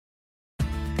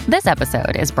This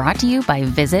episode is brought to you by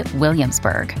Visit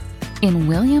Williamsburg. In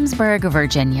Williamsburg,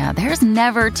 Virginia, there's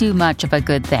never too much of a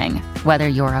good thing. Whether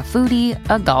you're a foodie,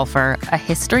 a golfer, a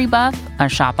history buff, a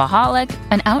shopaholic,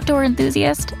 an outdoor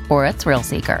enthusiast, or a thrill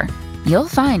seeker, you'll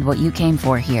find what you came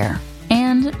for here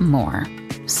and more.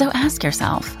 So ask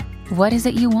yourself, what is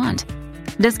it you want?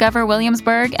 Discover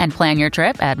Williamsburg and plan your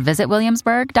trip at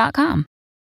visitwilliamsburg.com.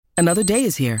 Another day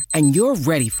is here, and you're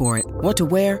ready for it. What to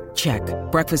wear? Check.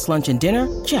 Breakfast, lunch, and dinner?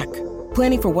 Check.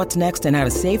 Planning for what's next and how to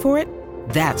save for it?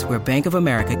 That's where Bank of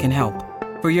America can help.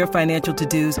 For your financial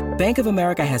to-dos, Bank of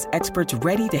America has experts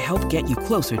ready to help get you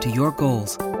closer to your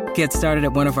goals. Get started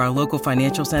at one of our local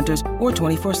financial centers or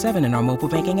 24/7 in our mobile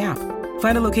banking app.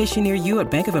 Find a location near you at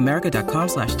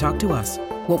bankofamerica.com/talktous.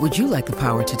 What would you like the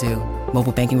power to do?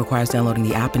 Mobile banking requires downloading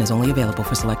the app and is only available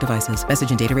for select devices.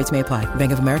 Message and data rates may apply.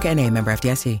 Bank of America N.A., member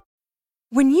FDIC.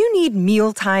 When you need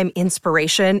mealtime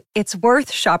inspiration, it's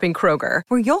worth shopping Kroger,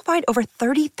 where you'll find over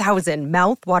 30,000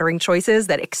 mouth-watering choices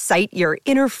that excite your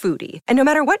inner foodie. And no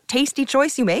matter what tasty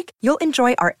choice you make, you'll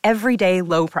enjoy our everyday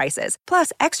low prices,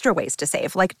 plus extra ways to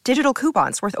save, like digital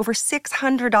coupons worth over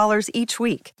 $600 each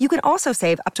week. You can also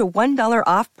save up to $1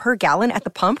 off per gallon at the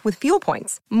pump with fuel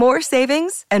points. More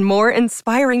savings and more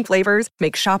inspiring flavors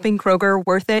make shopping Kroger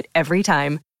worth it every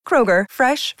time. Kroger,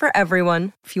 fresh for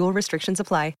everyone. Fuel restrictions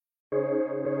apply.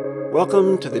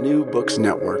 Welcome to the New Books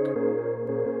Network.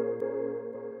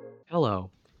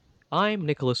 Hello, I'm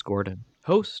Nicholas Gordon,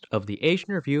 host of the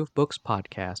Asian Review of Books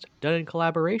podcast, done in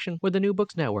collaboration with the New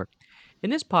Books Network. In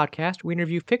this podcast, we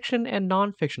interview fiction and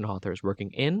nonfiction authors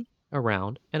working in,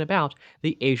 around, and about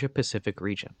the Asia-Pacific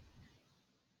region.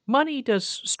 Money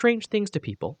does strange things to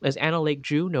people, as Anna Lake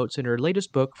Ju notes in her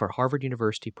latest book for Harvard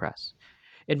University Press.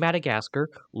 In Madagascar,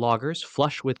 loggers,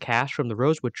 flush with cash from the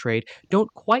rosewood trade,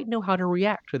 don't quite know how to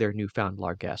react to their newfound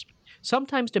largesse,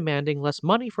 sometimes demanding less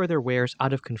money for their wares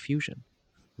out of confusion.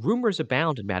 Rumors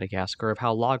abound in Madagascar of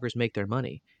how loggers make their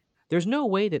money. There's no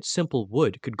way that simple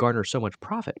wood could garner so much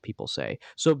profit, people say,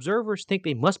 so observers think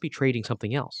they must be trading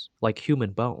something else, like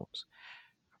human bones.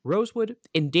 Rosewood,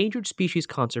 Endangered Species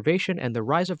Conservation and the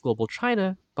Rise of Global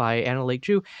China by Anna Lake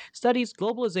Ju studies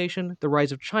globalization, the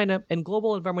rise of China, and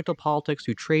global environmental politics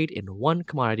through trade in one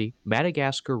commodity,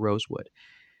 Madagascar rosewood.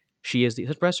 She is the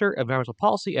professor of environmental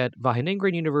policy at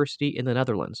Wageningen University in the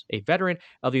Netherlands, a veteran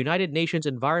of the United Nations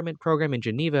Environment Program in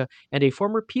Geneva, and a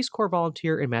former Peace Corps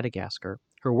volunteer in Madagascar.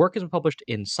 Her work has been published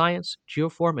in Science,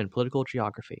 Geoform, and Political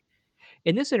Geography.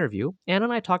 In this interview, Anna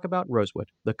and I talk about rosewood,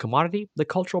 the commodity, the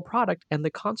cultural product, and the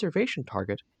conservation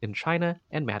target in China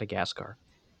and Madagascar.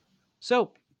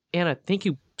 So, Anna, thank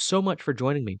you so much for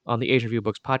joining me on the Asian Review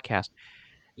Books podcast.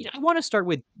 I want to start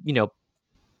with,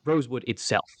 rosewood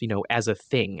itself, as a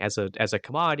thing, as a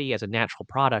commodity, as a natural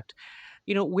product.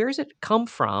 Where does it come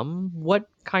from? What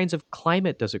kinds of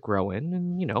climate does it grow in?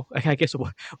 And, I guess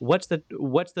what's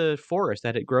the forest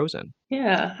that it grows in?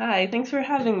 Yeah, hi, thanks for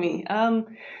having me.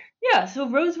 So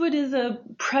rosewood is a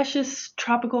precious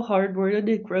tropical hardwood.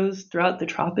 It grows throughout the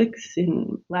tropics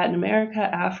in Latin America,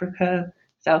 Africa,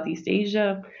 Southeast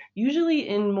Asia, usually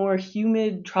in more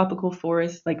humid tropical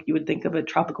forests, like you would think of a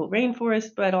tropical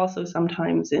rainforest, but also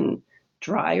sometimes in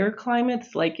drier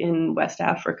climates, like in West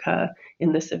Africa,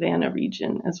 in the Savannah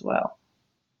region as well.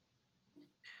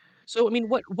 So,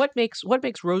 what makes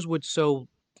rosewood so,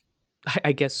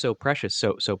 I guess, so precious,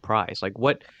 so prized? Like,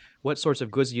 what sorts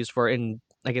of goods are used for, and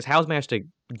I guess how's managed to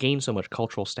gain so much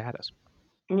cultural status?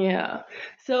 Yeah.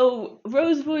 So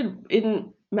rosewood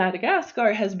in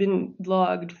Madagascar has been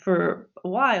logged for a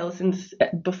while, since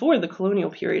before the colonial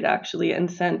period, actually,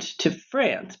 and sent to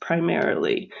France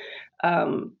primarily.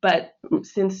 But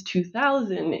since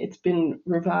 2000, it's been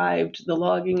revived, the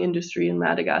logging industry in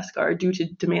Madagascar, due to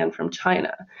demand from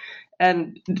China.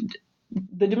 And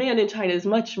the demand in China is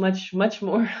much, much, much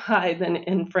more high than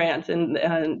in France, and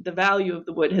the value of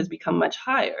the wood has become much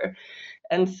higher.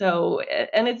 And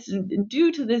it's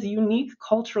due to this unique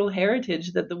cultural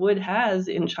heritage that the wood has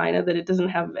in China that it doesn't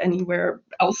have anywhere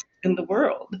else in the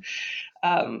world.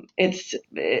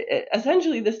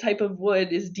 Essentially, this type of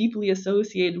wood is deeply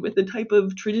associated with the type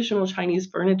of traditional Chinese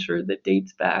furniture that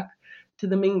dates back to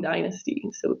the Ming Dynasty,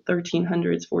 so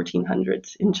 1300s,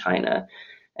 1400s in China.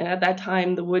 And at that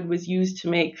time, the wood was used to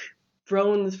make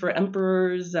thrones for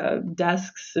emperors,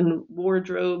 desks and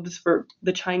wardrobes for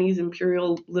the Chinese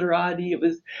imperial literati. It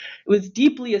was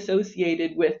deeply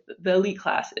associated with the elite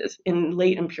classes in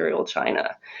late imperial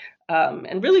China,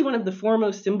 and really one of the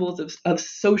foremost symbols of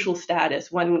social status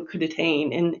one could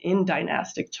attain in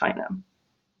dynastic China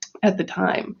at the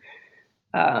time.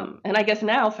 And I guess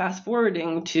now, fast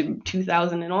forwarding to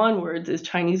 2000 and onwards, as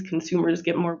Chinese consumers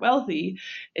get more wealthy,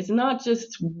 it's not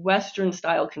just Western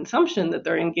style consumption that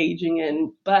they're engaging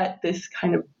in, but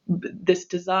this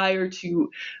desire to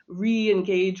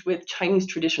re-engage with Chinese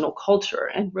traditional culture.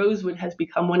 And rosewood has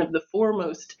become one of the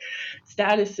foremost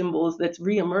status symbols that's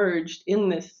reemerged in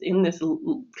this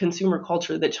consumer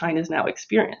culture that China is now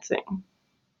experiencing.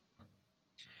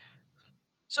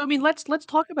 So I mean, let's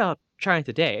talk about China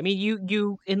today. I mean,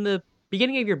 you in the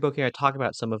beginning of your book here, I talk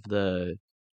about some of the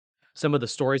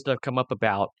stories that have come up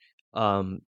about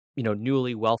um,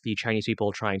 newly wealthy Chinese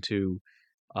people trying to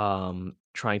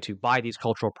buy these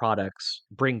cultural products,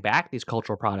 bring back these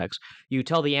cultural products. You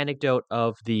tell the anecdote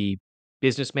of the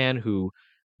businessman who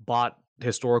bought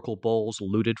historical bowls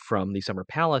looted from the Summer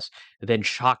Palace, then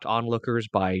shocked onlookers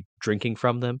by drinking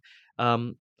from them. I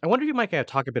wonder if you might kind of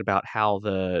talk a bit about how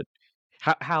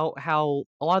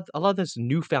a lot of this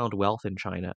newfound wealth in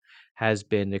China has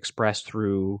been expressed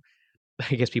through,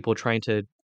 I guess, people trying to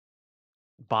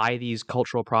buy these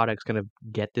cultural products, kind of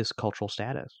get this cultural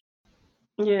status.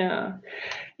 Yeah.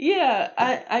 Yeah,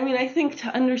 I mean, I think to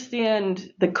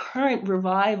understand the current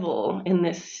revival in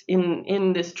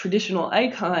this traditional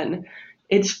icon,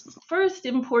 it's first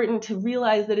important to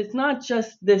realize that it's not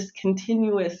just this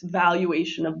continuous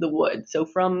valuation of the wood. So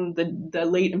from the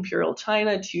late imperial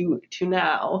China to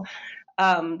now,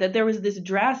 that there was this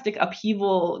drastic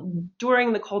upheaval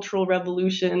during the Cultural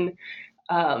Revolution.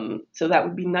 So that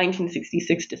would be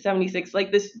 1966 to 76,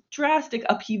 like this drastic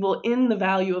upheaval in the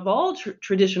value of all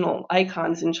traditional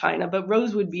icons in China, but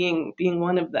rosewood being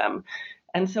one of them.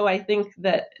 And so I think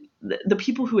that the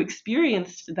people who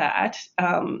experienced that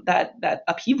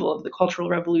upheaval of the Cultural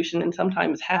Revolution and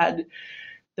sometimes had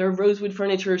their rosewood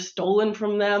furniture stolen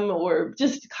from them or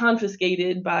just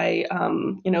confiscated by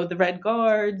the Red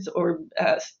Guards or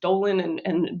stolen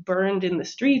and burned in the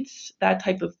streets, that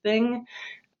type of thing.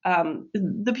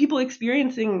 The people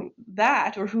experiencing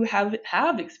that or who have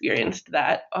experienced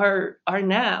that are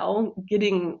now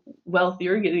getting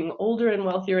wealthier, getting older and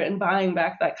wealthier, and buying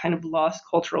back that kind of lost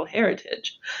cultural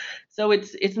heritage. So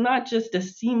it's not just a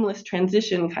seamless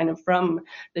transition kind of from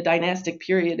the dynastic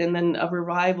period and then a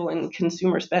revival in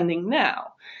consumer spending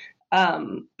now.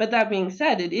 But that being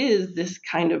said, it is this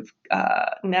kind of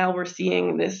now we're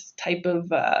seeing this type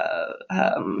of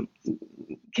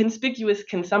conspicuous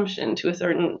consumption to a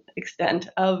certain extent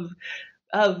of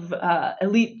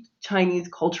elite Chinese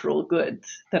cultural goods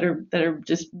that are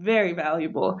just very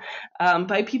valuable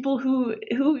by people who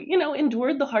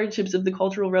endured the hardships of the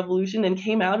Cultural Revolution and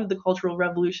came out of the Cultural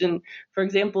Revolution. For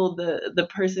example, the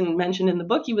person mentioned in the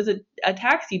book, he was a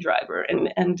taxi driver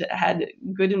and had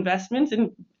good investments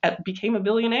and became a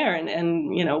billionaire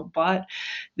and bought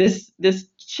this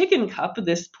chicken cup,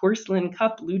 this porcelain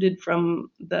cup looted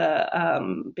from the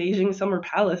Beijing Summer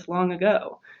Palace long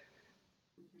ago.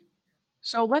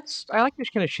 So I like to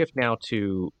kind of shift now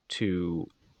to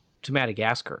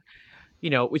Madagascar,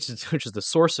 which is the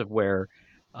source of where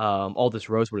all this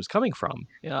rosewood is coming from.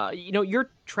 You're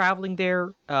traveling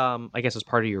there, I guess, as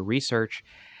part of your research.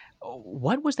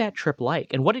 What was that trip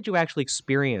like, and what did you actually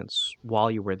experience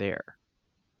while you were there?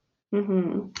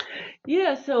 Mm-hmm.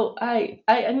 Yeah, so I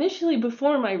initially,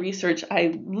 before my research,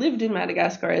 I lived in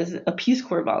Madagascar as a Peace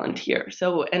Corps volunteer.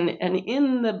 So and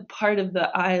in the part of the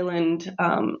island,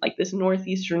 like this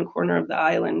northeastern corner of the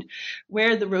island,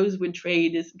 where the rosewood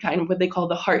trade is kind of what they call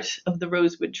the heart of the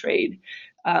rosewood trade,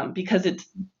 because it's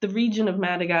the region of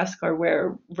Madagascar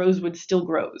where rosewood still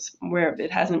grows, where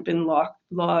it hasn't been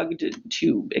logged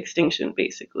to extinction,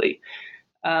 basically.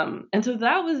 And so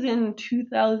that was in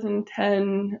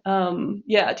 2010,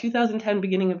 2010,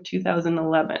 beginning of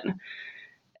 2011.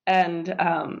 And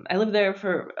I lived there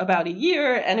for about a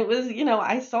year, and it was,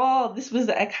 I saw this was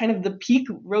at kind of the peak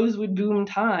rosewood boom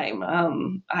time.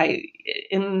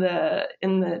 In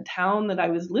the town that I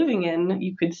was living in,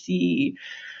 you could see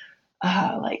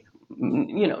like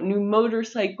new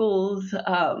motorcycles.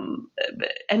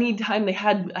 Anytime they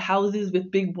had houses with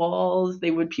big walls,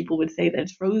 people would say that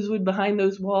it's rosewood behind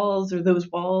those walls, or those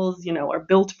walls, are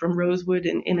built from rosewood,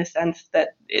 in a sense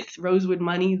that it's rosewood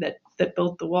money that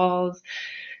built the walls.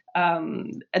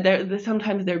 And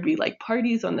sometimes there'd be like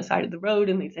parties on the side of the road,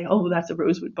 and they'd say, "Oh, that's a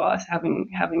rosewood boss having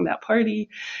that party."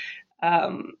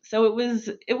 So it was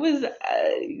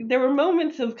there were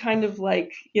moments of kind of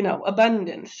like,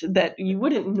 abundance that you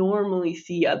wouldn't normally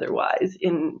see otherwise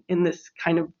in this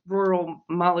kind of rural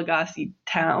Malagasy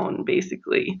town,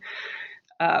 basically.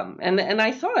 And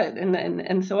I saw it,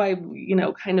 and so I,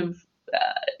 kind of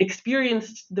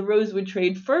experienced the rosewood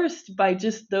trade first by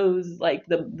just those, like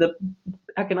the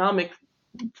economic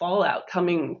fallout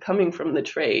coming from the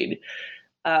trade.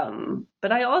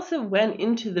 But I also went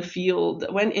into the field,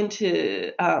 went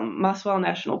into Maswal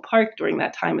National Park during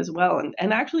that time as well,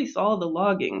 and actually saw the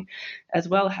logging as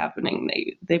well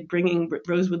happening. They bringing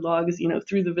rosewood logs,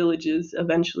 through the villages,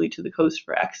 eventually to the coast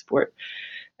for export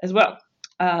as well.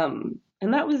 And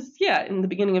that was, in the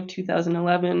beginning of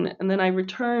 2011. And then I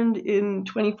returned in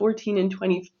 2014 and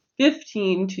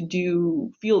 2015 to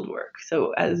do field work,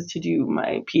 so as to do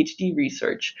my PhD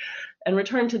research, and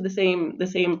returned to the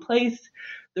same place.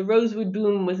 The rosewood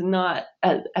boom was not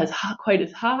quite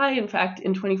as high. In fact,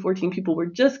 in 2014, people were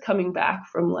just coming back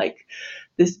from like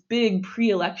this big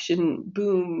pre-election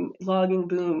boom, logging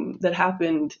boom that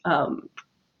happened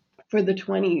for the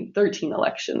 2013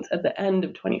 elections at the end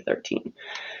of 2013.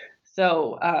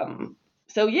 So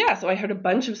I heard a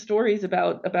bunch of stories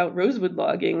about rosewood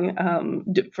logging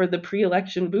for the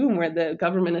pre-election boom, where the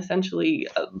government essentially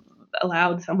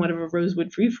allowed somewhat of a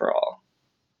rosewood free-for-all.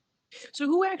 So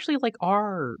who actually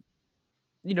are,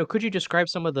 could you describe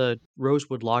some of the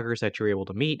rosewood loggers that you were able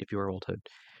to meet, if you were able to,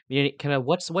 kind of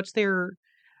what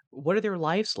are their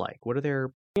lives like? What are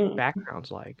their backgrounds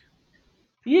like?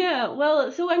 Yeah,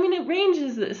 well, so it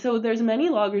ranges. So there's many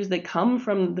loggers that come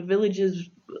from the villages,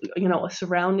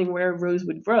 surrounding where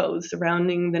rosewood grows,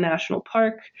 surrounding the national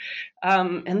park,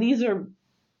 and these are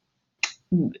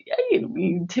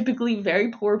typically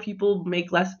very poor people,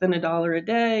 make less than $1 a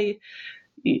day.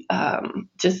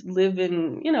 Just live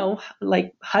in,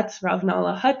 like huts,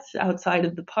 Ravnala huts outside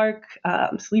of the park,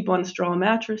 sleep on straw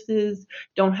mattresses,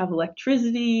 don't have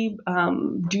electricity,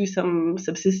 do some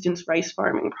subsistence rice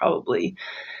farming probably.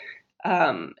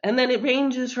 And then it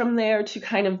ranges from there to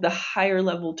kind of the higher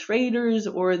level traders,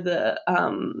 or the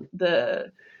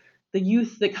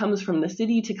youth that comes from the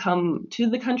city to come to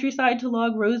the countryside to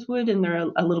log rosewood, and they're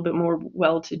a little bit more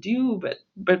well-to-do,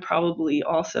 but probably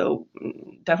also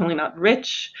definitely not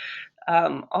rich,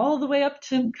 all the way up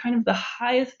to kind of the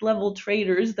highest level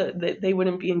traders that they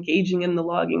wouldn't be engaging in the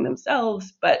logging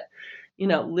themselves, but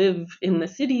live in the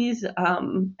cities,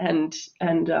 and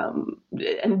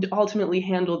ultimately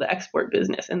handle the export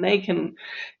business, and they can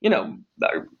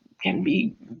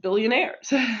be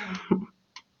billionaires.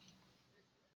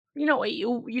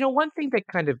 One thing that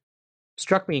kind of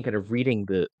struck me in kind of reading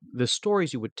the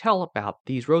stories you would tell about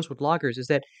these rosewood loggers is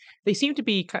that they seem to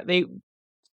be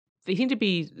they seem to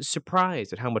be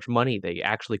surprised at how much money they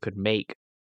actually could make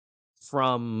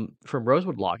from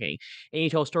rosewood logging. And you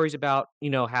tell stories about,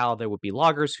 how there would be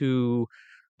loggers who,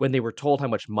 when they were told how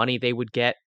much money they would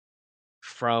get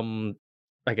from,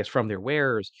 I guess, from their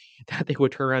wares, that they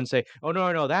would turn around and say, "Oh,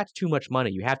 no, no, that's too much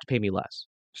money. You have to pay me less."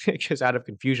 Just out of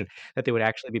confusion that they would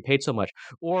actually be paid so much.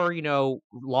 Or,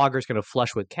 loggers kind of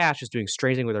flush with cash, just doing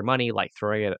strange things with their money, like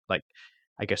throwing it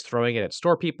at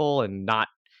store people and not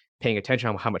paying attention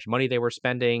on how much money they were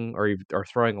spending, or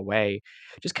throwing away.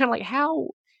 Just kind of like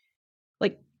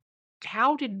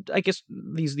how did, I guess,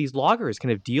 these loggers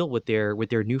kind of deal with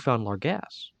their newfound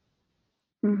largesse?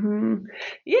 Hmm.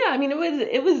 Yeah,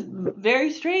 it was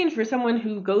very strange for someone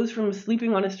who goes from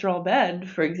sleeping on a straw bed,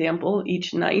 for example,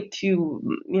 each night to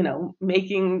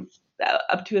making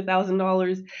up to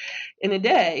 $1,000 in a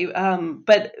day.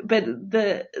 But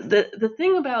the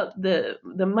thing about the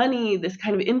money, this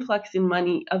kind of influx in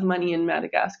money in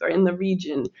Madagascar, in the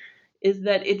region, is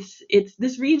that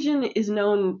this region is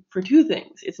known for two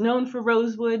things. It's known for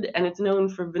rosewood, and it's known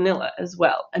for vanilla as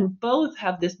well. And both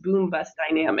have this boom bust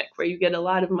dynamic where you get a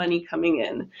lot of money coming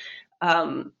in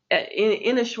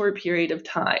a short period of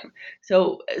time.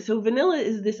 So vanilla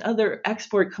is this other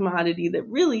export commodity that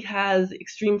really has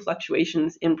extreme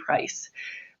fluctuations in price.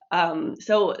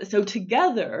 So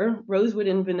together, rosewood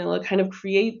and vanilla kind of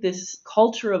create this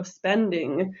culture of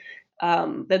spending,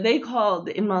 that they call,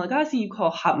 in Malagasy, you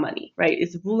call hot money, right?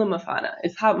 It's vula mafana.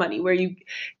 It's hot money, where you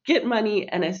get money,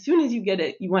 and as soon as you get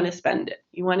it, you want to spend it.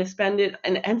 You want to spend it,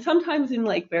 and sometimes in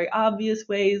like very obvious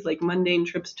ways, like mundane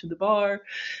trips to the bar,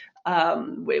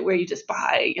 where you just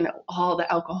buy, all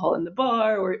the alcohol in the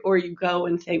bar, or you go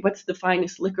and say, what's the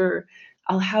finest liquor?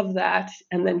 I'll have that,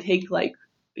 and then take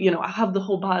I'll have the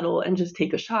whole bottle and just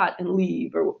take a shot and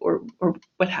leave, or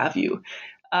what have you.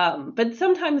 But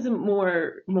sometimes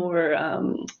more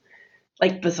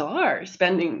like bizarre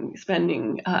spending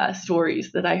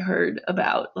stories that I heard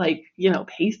about, like,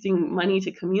 pasting money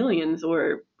to chameleons,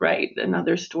 or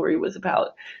another story was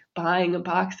about buying a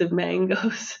box of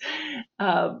mangoes,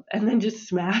 and then just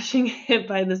smashing it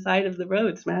by the side of the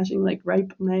road, smashing like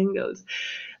ripe mangoes.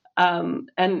 And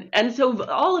so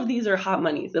all of these are hot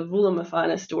money, the Vula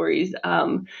Mafana stories.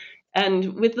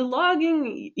 And with the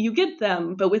logging, you get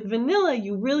them, but with vanilla,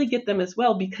 you really get them as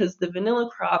well, because the vanilla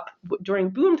crop during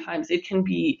boom times,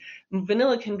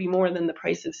 vanilla can be more than the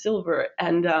price of silver.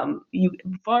 And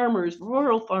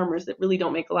rural farmers that really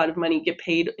don't make a lot of money get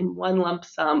paid in one lump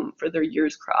sum for their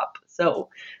year's crop. So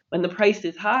when the price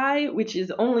is high, which is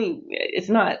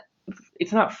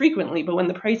it's not frequently, but when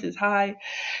the price is high,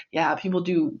 yeah, people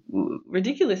do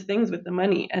ridiculous things with the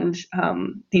money. And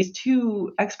these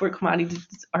two export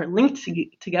commodities are linked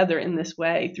together in this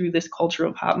way through this culture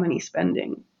of hot money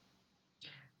spending.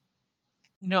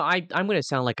 I'm going to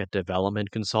sound like a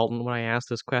development consultant when I ask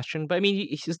this question, but I mean,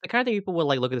 it's just the kind of thing people will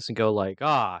like look at this and go like,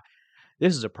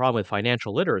 this is a problem with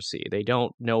financial literacy. They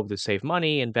don't know to save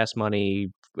money, invest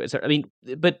money. I mean,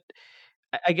 but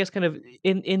I guess kind of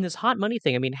in this hot money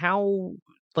thing, I mean, how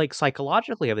like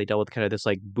psychologically have they dealt with kind of this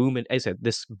like boom and as I said,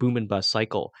 this boom and bust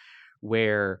cycle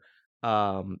where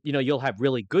you'll have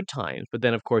really good times, but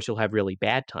then of course you'll have really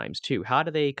bad times too. How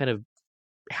do they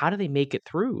make it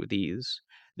through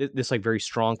this like very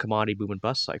strong commodity boom and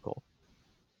bust cycle?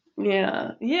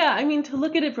 Yeah. Yeah. I mean, to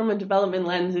look at it from a development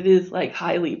lens, it is like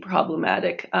highly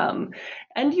problematic. And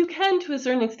you can, to a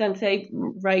certain extent, say,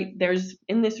 right, there's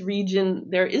in this region,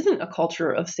 there isn't a culture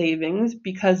of savings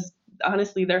because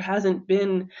honestly, there hasn't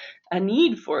been a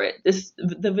need for it.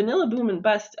 The vanilla boom and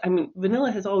bust, I mean,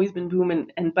 vanilla has always been boom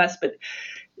and bust, but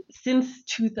since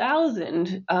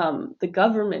 2000,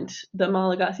 the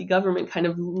Malagasy government kind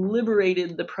of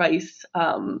liberated the price.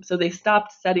 So they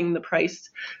stopped setting the price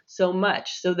so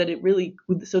much so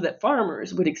that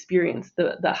farmers would experience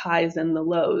the highs and the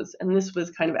lows. And this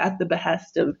was kind of at the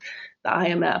behest of the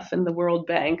IMF and the World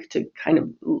Bank to kind of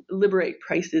liberate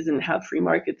prices and have free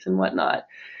markets and whatnot.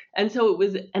 And so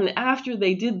after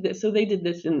they did this, so they did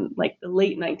this in like the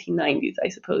late 1990s, I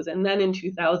suppose. And then in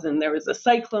 2000, there was a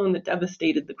cyclone that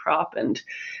devastated the crop, and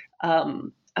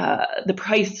the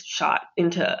price shot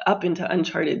up into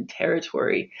uncharted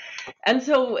territory. And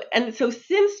so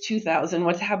since 2000,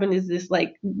 what's happened is this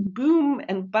like boom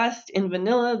and bust in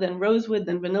vanilla, then rosewood,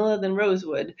 then vanilla, then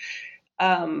rosewood.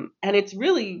 And it's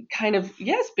really kind of,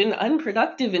 yes, been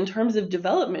unproductive in terms of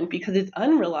development because it's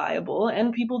unreliable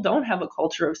and people don't have a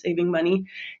culture of saving money.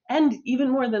 And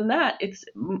even more than that,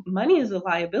 money is a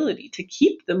liability. To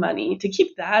keep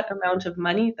that amount of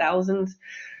money, thousands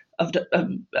of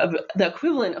the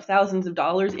equivalent of thousands of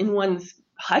dollars in one's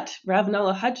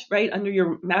Ravenella hut, right under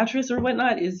your mattress or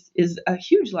whatnot, is a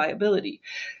huge liability.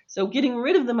 So getting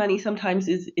rid of the money sometimes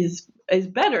is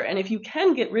better. And if you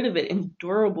can get rid of it in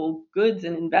durable goods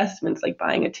and investments, like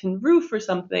buying a tin roof or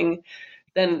something,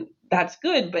 then that's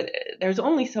good. But there's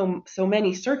only so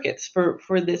many circuits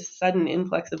for this sudden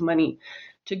influx of money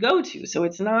to go to. So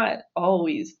it's not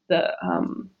always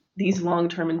these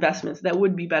long-term investments that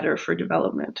would be better for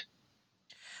development.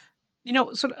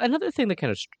 So another thing that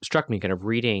kind of struck me, kind of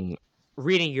reading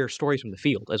your stories from the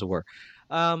field, as it were,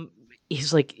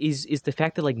 is the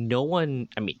fact that like no one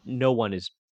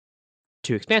is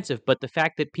too expensive, but the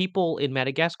fact that people in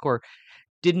Madagascar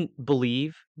didn't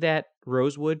believe that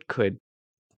rosewood could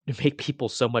make people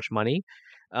so much money.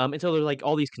 And so there's like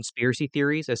all these conspiracy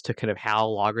theories as to kind of how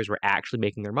loggers were actually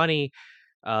making their money.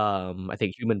 I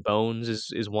think human bones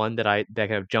is one that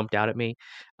kind of jumped out at me.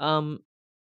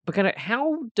 But kind of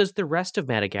how does the rest of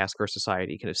Madagascar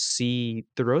society kind of see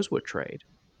the rosewood trade?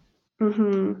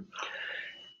 Mm-hmm.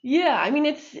 Yeah, I mean,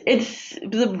 it's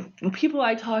the people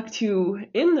I talk to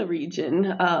in the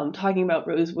region talking about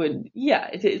rosewood. Yeah,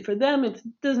 for them, it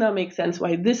does not make sense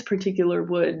why this particular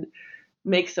wood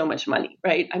makes so much money,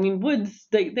 right? I mean, woods,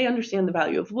 they understand the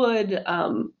value of wood,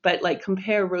 but like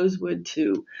compare rosewood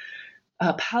to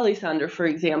palisander, for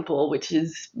example, which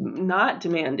is not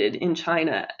demanded in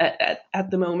China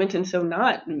at the moment, and so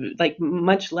not like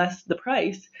much less the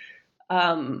price.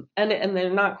 And they're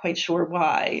not quite sure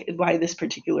why this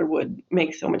particular wood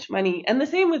makes so much money. And the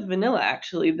same with vanilla,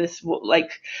 actually.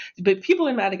 But people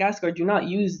in Madagascar do not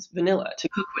use vanilla to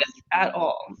cook with at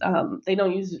all. They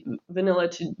don't use vanilla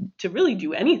to really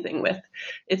do anything with.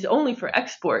 It's only for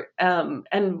export. And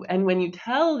when you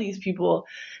tell these people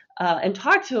and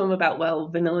talk to them about, well,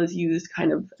 vanilla is used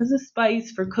kind of as a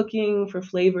spice for cooking, for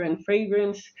flavor and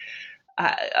fragrance.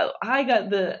 I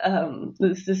got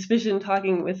the suspicion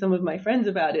talking with some of my friends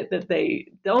about it that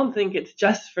they don't think it's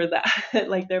just for that.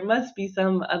 Like there must be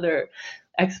some other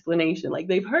explanation. Like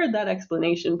they've heard that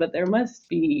explanation, but there must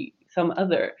be some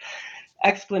other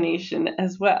explanation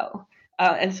as well.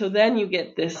 And so then you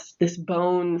get this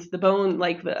bone,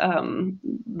 like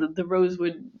the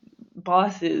rosewood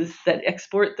bosses that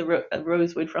export the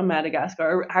rosewood from Madagascar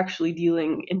are actually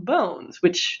dealing in bones,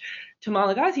 which to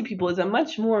Malagasy people is a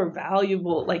much more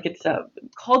valuable, like it's a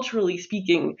culturally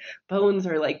speaking, bones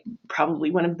are like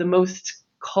probably one of the most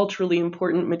culturally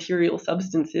important material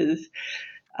substances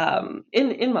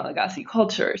in Malagasy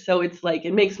culture. So it's like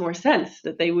it makes more sense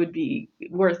that they would be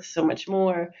worth so much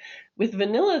more. With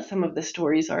vanilla, some of the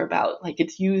stories are about like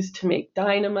it's used to make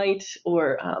dynamite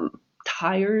or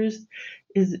tires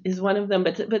is one of them,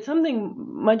 but something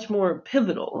much more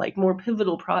pivotal, like more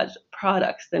pivotal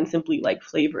products than simply like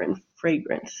flavor and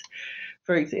fragrance,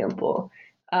 for example.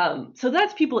 So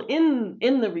that's people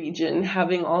in the region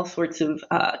having all sorts of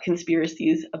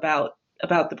conspiracies about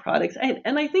the products,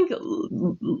 and I think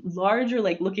larger,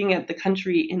 like looking at the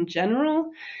country in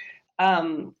general. I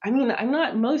mean, I'm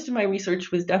not. Most of my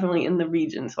research was definitely in the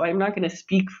region, so I'm not going to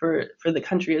speak for the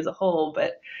country as a whole.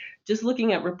 But just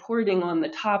looking at reporting on the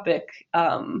topic,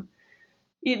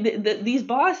 these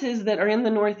bosses that are in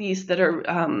the Northeast that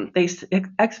are they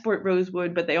export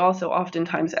rosewood, but they also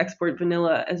oftentimes export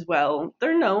vanilla as well.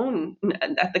 They're known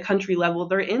at the country level.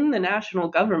 They're in the national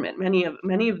government.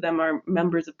 Many of them are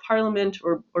members of parliament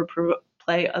or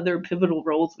play other pivotal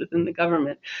roles within the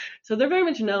government. So they're very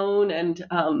much known, and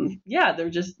they're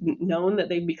just known that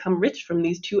they've become rich from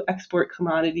these two export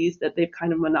commodities that they've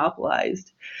kind of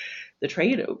monopolized the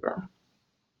trade over.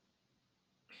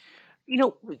 You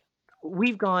know,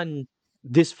 we've gone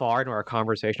this far into our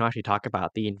conversation to actually talk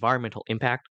about the environmental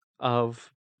impact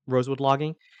of rosewood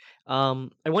logging. I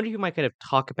wonder if you might kind of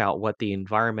talk about what the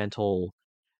environmental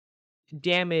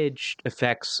damage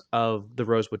effects of the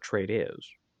rosewood trade is.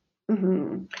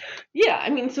 Mm-hmm. Yeah, I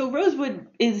mean, so rosewood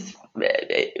is,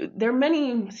 there are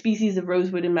many species of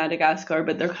rosewood in Madagascar,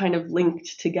 but they're kind of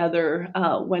linked together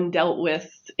when dealt with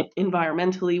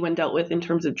environmentally, when dealt with in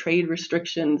terms of trade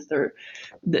restrictions.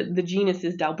 The genus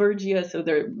is Dalbergia, so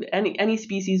any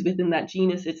species within that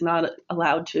genus, it's not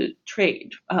allowed to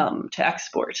trade, to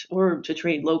export, or to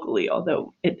trade locally,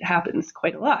 although it happens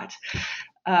quite a lot.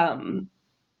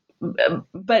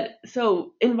 But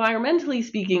so environmentally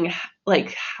speaking,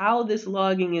 like how this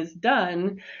logging is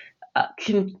done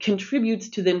contributes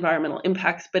to the environmental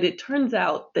impacts. But it turns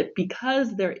out that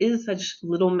because there is such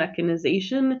little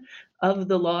mechanization of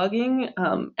the logging,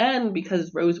 and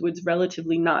because rosewood's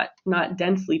relatively not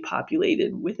densely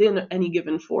populated within any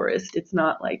given forest, it's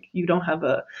not like you don't have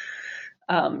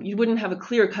you wouldn't have a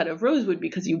clear cut of rosewood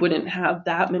because you wouldn't have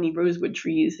that many rosewood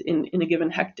trees in a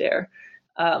given hectare.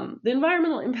 The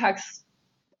environmental impacts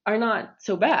are not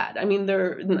so bad. I mean,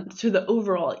 they're to the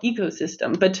overall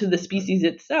ecosystem, but to the species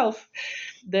itself,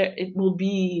 it will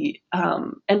be,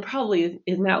 and probably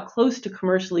is now close to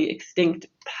commercially extinct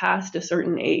past a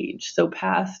certain age. So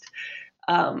past,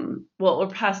 or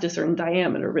past a certain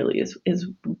diameter, really is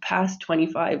past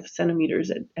 25 centimeters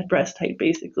at breast height,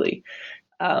 basically.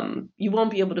 You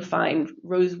won't be able to find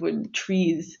rosewood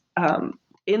trees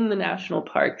in the national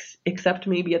parks, except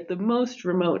maybe at the most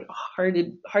remote,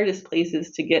 hardest places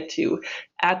to get to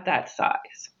at that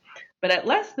size. But at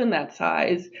less than that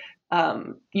size,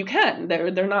 you can.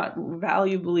 They're not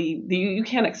valuably. You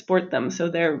can't export them, so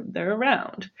they're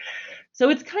around. So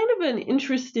it's kind of an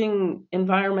interesting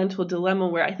environmental dilemma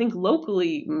where I think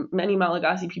locally many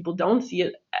Malagasy people don't see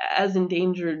it as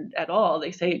endangered at all.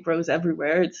 They say it grows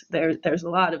everywhere. There's a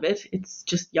lot of it. It's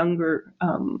just younger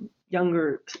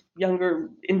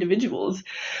individuals,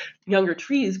 younger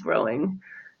trees growing.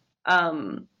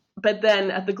 But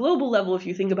then at the global level, if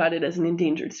you think about it as an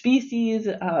endangered species,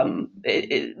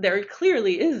 there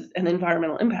clearly is an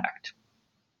environmental impact.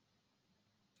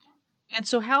 And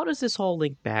so how does this all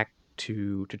link back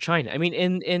to China? I mean,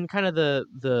 in kind of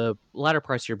the latter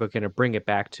parts of your book, kind of bring it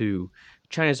back to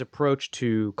China's approach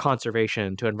to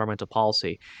conservation, to environmental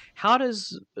policy. How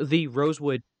does the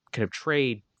rosewood kind of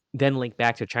trade then link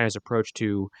back to China's approach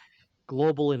to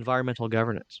global environmental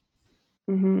governance?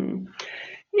 Mm-hmm.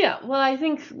 Yeah, well, I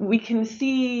think we can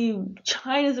see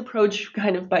China's approach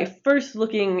kind of by first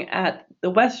looking at the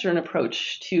Western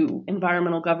approach to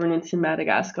environmental governance in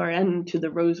Madagascar and to the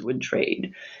rosewood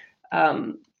trade.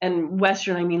 And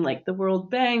Western, I mean like the World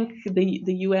Bank, the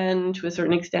UN, to a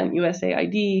certain extent,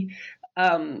 USAID,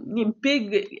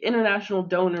 big international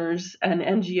donors and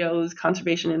NGOs,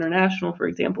 Conservation International, for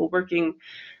example, working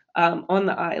on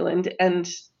the island and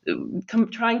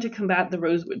trying to combat the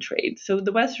rosewood trade. So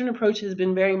the Western approach has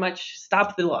been very much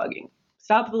stop the logging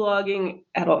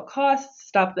at all costs,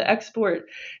 stop the export.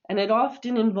 And it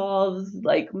often involves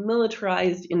like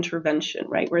militarized intervention,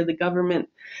 right? Where the government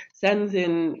sends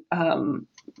in,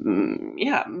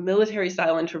 military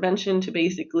style intervention to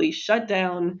basically shut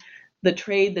down the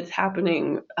trade that's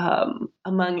happening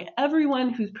among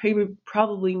everyone who's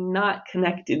probably not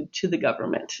connected to the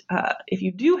government. If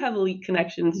you do have elite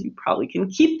connections, you probably can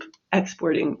keep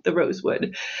exporting the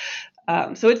rosewood.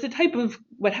 So it's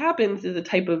what happens is a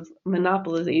type of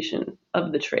monopolization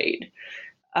of the trade.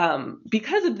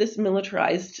 Because of this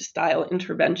militarized style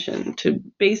intervention to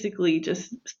basically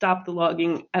just stop the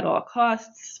logging at all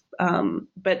costs,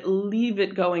 but leave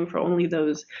it going for only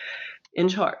those in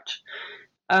charge.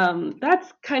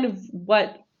 That's kind of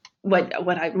what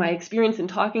my experience in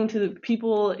talking to the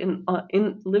people in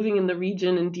living in the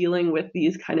region and dealing with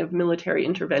these kind of military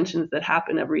interventions that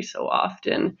happen every so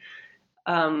often.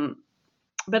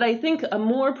 But I think a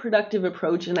more productive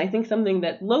approach, and I think something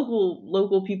that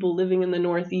local people living in the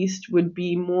Northeast would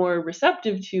be more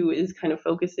receptive to, is kind of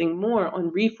focusing more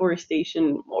on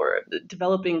reforestation or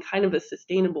developing kind of a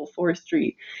sustainable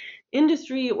forestry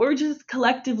industry, or just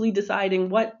collectively deciding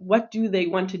what do they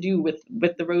want to do with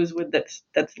the rosewood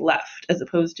that's left, as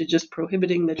opposed to just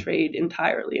prohibiting the trade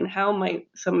entirely, and how might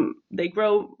they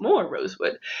grow more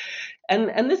rosewood.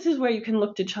 And this is where you can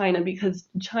look to China, because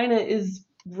China is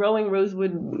growing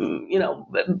rosewood,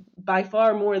 by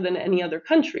far more than any other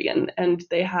country, and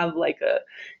they have like a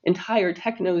entire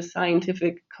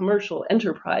techno-scientific commercial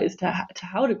enterprise to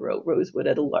how to grow rosewood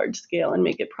at a large scale and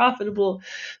make it profitable,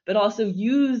 but also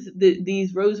use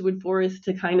these rosewood forests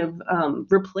to kind of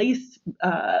replace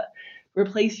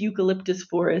eucalyptus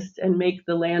forests and make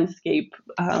the landscape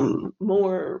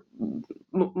more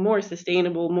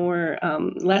sustainable, more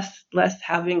less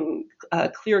having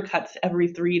clear cuts every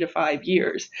 3 to 5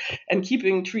 years, and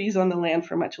keeping trees on the land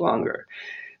for much longer.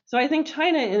 So I think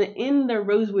China, in their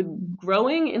rosewood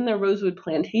growing, in their rosewood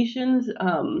plantations,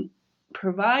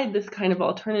 provide this kind of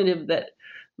alternative that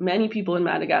many people in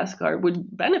Madagascar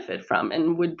would benefit from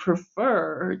and would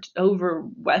prefer over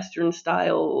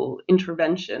Western-style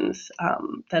interventions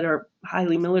that are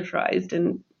highly militarized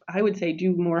and, I would say,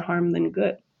 do more harm than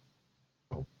good.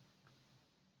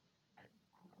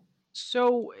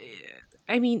 So,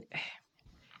 I mean,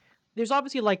 there's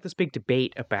obviously like this big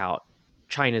debate about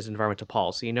China's environmental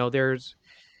policy. There's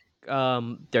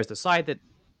the side that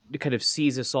kind of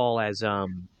sees us all as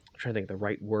I'm trying to think of the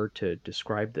right word to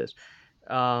describe this.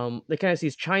 They kind of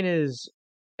sees China's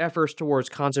efforts towards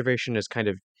conservation as kind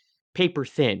of paper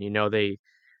thin.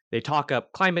 They talk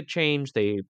up climate change.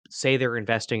 They say they're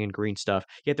investing in green stuff,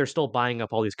 yet they're still buying up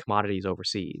all these commodities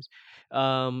overseas.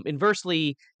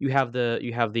 Inversely, you have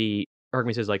the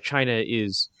argument says like China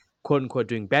is quote unquote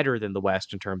doing better than the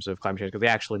West in terms of climate change because they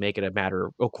actually make it a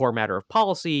core matter of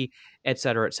policy, et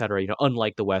cetera, et cetera.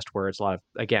 Unlike the West where it's a lot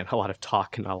of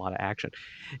talk and not a lot of action.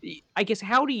 I guess,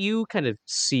 how do you kind of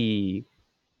see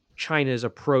China's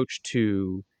approach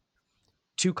to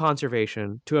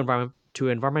conservation, to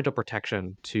environmental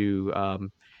protection, to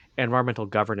environmental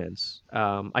governance?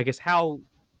 I guess how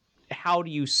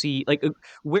do you see, like,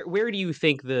 where do you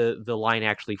think the line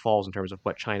actually falls in terms of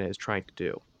what China is trying to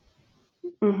do?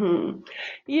 Mm-hmm.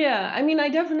 Yeah, I mean, I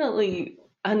definitely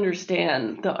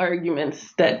understand the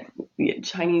arguments that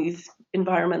Chinese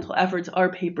environmental efforts are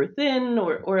paper thin,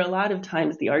 or a lot of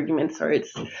times the arguments are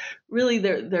it's really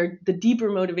the deeper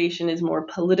motivation is more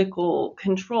political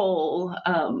control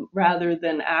rather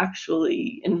than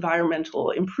actually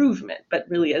environmental improvement, but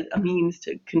really a means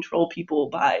to control people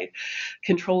by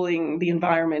controlling the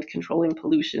environment, controlling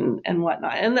pollution and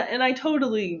whatnot. And I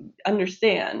totally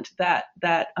understand that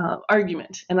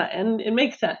argument, and it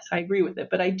makes sense. I agree with it,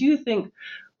 but I do think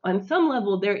on some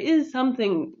level there is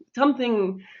something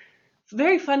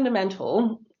very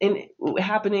fundamental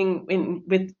happening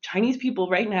with Chinese people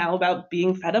right now about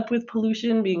being fed up with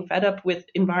pollution, being fed up with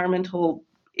environmental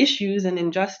issues and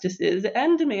injustices,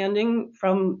 and demanding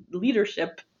from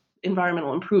leadership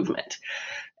environmental improvement.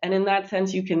 And in that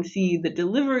sense, you can see the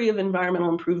delivery of environmental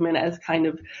improvement as kind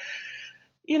of,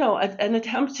 an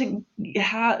attempt to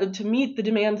meet the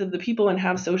demands of the people and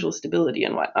have social stability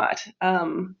and whatnot.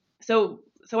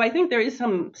 So I think there is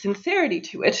some sincerity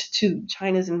to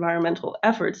China's environmental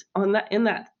efforts in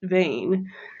that vein.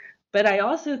 But I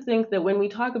also think that when we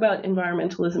talk about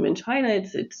environmentalism in China,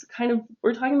 it's kind of,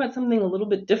 we're talking about something a little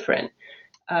bit different.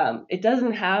 It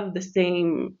doesn't have the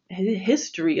same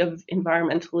history of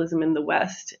environmentalism in the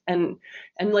West. And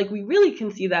like, we really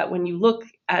can see that when you look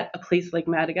at a place like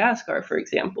Madagascar, for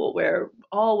example, where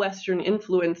all Western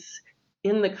influence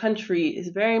in the country is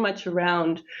very much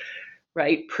around,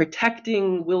 right,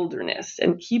 protecting wilderness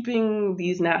and keeping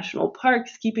these national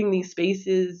parks, keeping these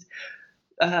spaces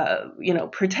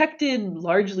protected,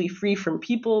 largely free from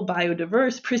people,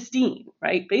 biodiverse, pristine,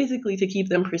 right? Basically to keep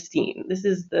them pristine. This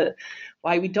is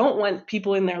why we don't want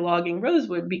people in there logging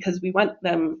rosewood, because we want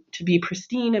them to be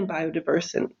pristine and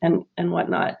biodiverse and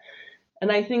whatnot.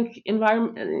 And I think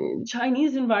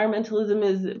Chinese environmentalism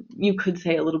is, you could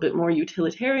say, a little bit more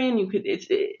utilitarian.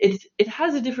 It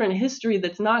has a different history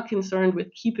that's not concerned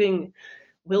with keeping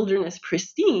wilderness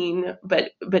pristine,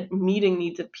 but meeting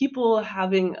needs of people,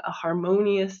 having a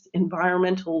harmonious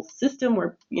environmental system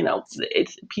where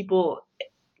it's people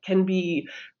can be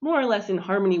more or less in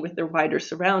harmony with their wider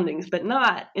surroundings, but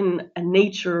not in a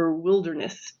nature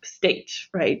wilderness state,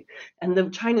 right? And the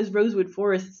China's rosewood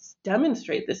forests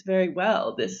demonstrate this very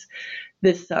well. This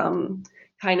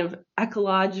kind of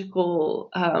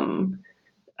ecological,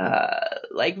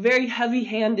 very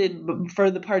heavy-handed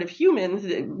for the part of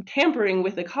humans, tampering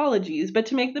with ecologies, but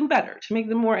to make them better, to make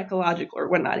them more ecological or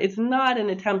whatnot. It's not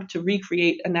an attempt to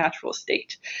recreate a natural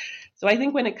state. So I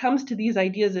think when it comes to these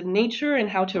ideas of nature and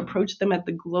how to approach them at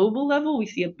the global level, we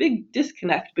see a big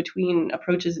disconnect between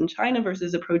approaches in China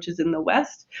versus approaches in the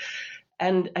West.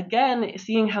 And again,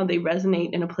 seeing how they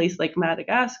resonate in a place like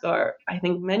Madagascar, I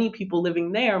think many people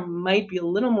living there might be a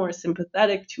little more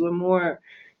sympathetic to a more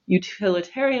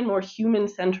utilitarian, more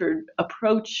human-centered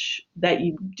approach that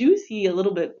you do see a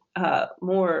little bit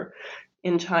more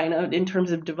in China in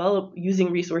terms of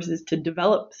using resources to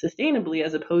develop sustainably,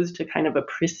 as opposed to kind of a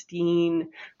pristine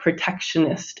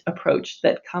protectionist approach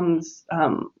that comes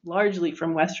largely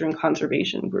from Western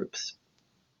conservation groups.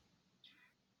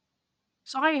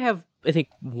 So I have, I think,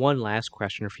 one last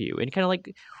question for you, and kind of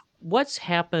like, what's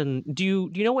happened?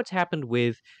 Do you know what's happened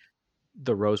with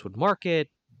the rosewood market,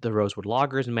 the rosewood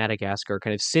loggers in Madagascar,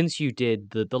 kind of since you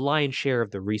did the lion's share of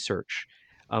the research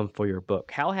for your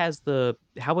book? How has the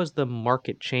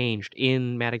market changed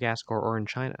in Madagascar or in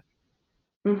China?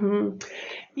 Mm-hmm.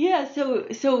 Yeah,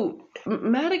 so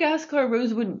Madagascar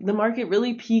rosewood, the market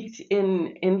really peaked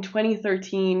in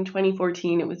 2013,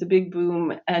 2014. It was a big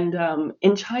boom. And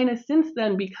in China since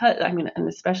then, and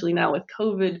especially now with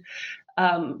COVID,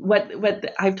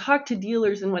 I've talked to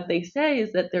dealers, and what they say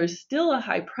is that there's still a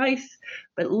high price,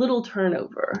 but little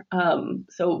turnover.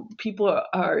 So people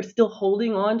are still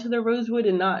holding on to their rosewood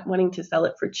and not wanting to sell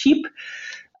it for cheap.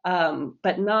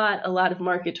 But not a lot of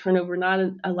market turnover, not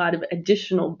a lot of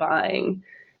additional buying.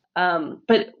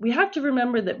 But we have to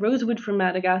remember that rosewood from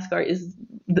Madagascar is,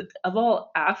 of all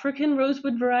African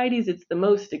rosewood varieties, it's the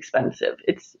most expensive.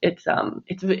 It's a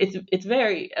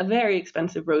very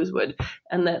expensive rosewood,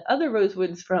 and that other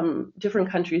rosewoods from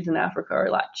different countries in Africa are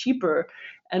a lot cheaper.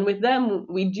 And with them,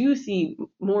 we do see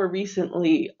more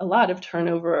recently a lot of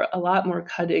turnover, a lot more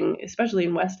cutting, especially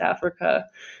in West Africa.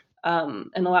 And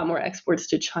a lot more exports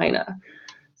to China.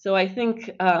 So I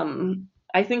think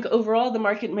overall the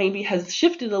market maybe has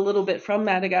shifted a little bit from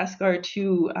Madagascar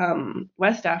to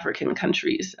West African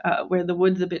countries, where the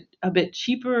wood's a bit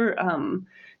cheaper,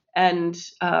 and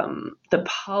the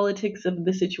politics of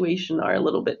the situation are a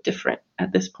little bit different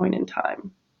at this point in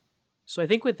time. So I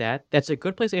think with that's a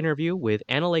good place to interview with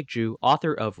Anna Lake Ju,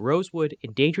 author of Rosewood: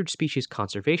 Endangered Species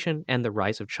Conservation and the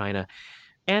Rise of China.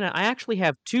 Anna, I actually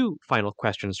have two final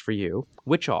questions for you,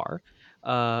 which are,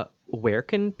 where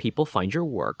can people find your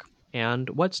work, and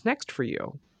what's next for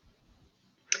you?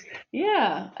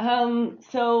 Yeah,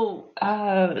 so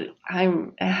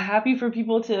I'm happy for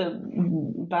people to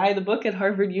buy the book at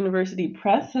Harvard University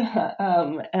Press,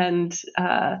 and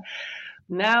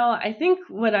now I think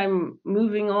what I'm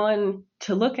moving on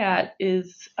to look at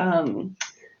is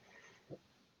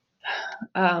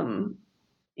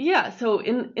so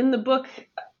in the book,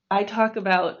 I talk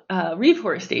about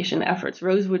reforestation efforts,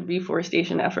 rosewood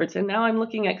reforestation efforts, and now I'm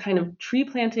looking at kind of tree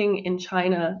planting in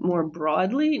China more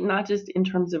broadly, not just in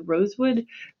terms of rosewood,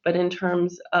 but in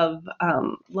terms of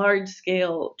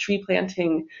large-scale tree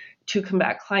planting to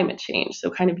combat climate change. So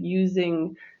kind of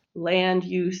using land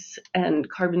use and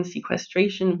carbon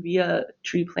sequestration via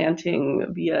tree planting,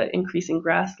 via increasing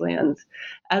grasslands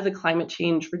as a climate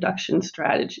change reduction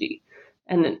strategy.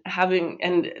 And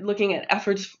looking at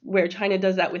efforts where China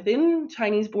does that within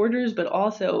Chinese borders, but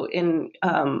also in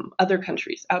other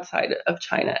countries outside of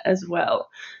China as well.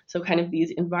 So kind of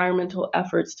these environmental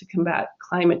efforts to combat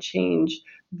climate change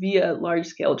via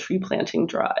large-scale tree planting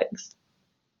drives.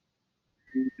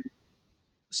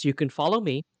 So you can follow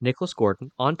me, Nicholas Gordon,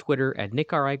 on Twitter at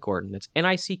NickRIGordon. That's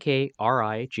NickRigordon.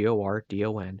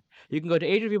 You can go to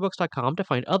agereviewbooks.com to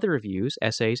find other reviews,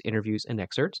 essays, interviews, and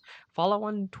excerpts. Follow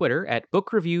on Twitter at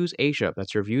Book Reviews Asia.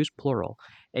 That's reviews plural.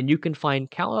 And you can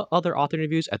find other author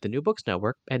interviews at the New Books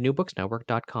Network at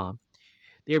newbooksnetwork.com.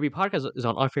 The ARB Podcast is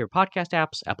on all favorite podcast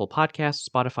apps, Apple Podcasts,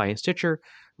 Spotify, and Stitcher.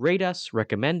 Rate us,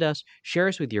 recommend us, share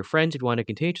us with your friends if you want to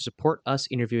continue to support us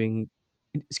interviewing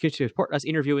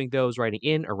those writing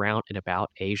in, around, and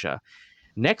about Asia.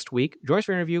 Next week, join us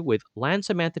for an interview with Lan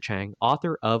Samantha Chang,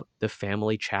 author of The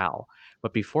Family Chow.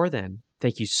 But before then,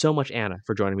 thank you so much, Anna,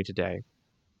 for joining me today.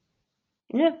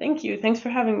 Yeah, thank you. Thanks for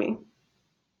having me.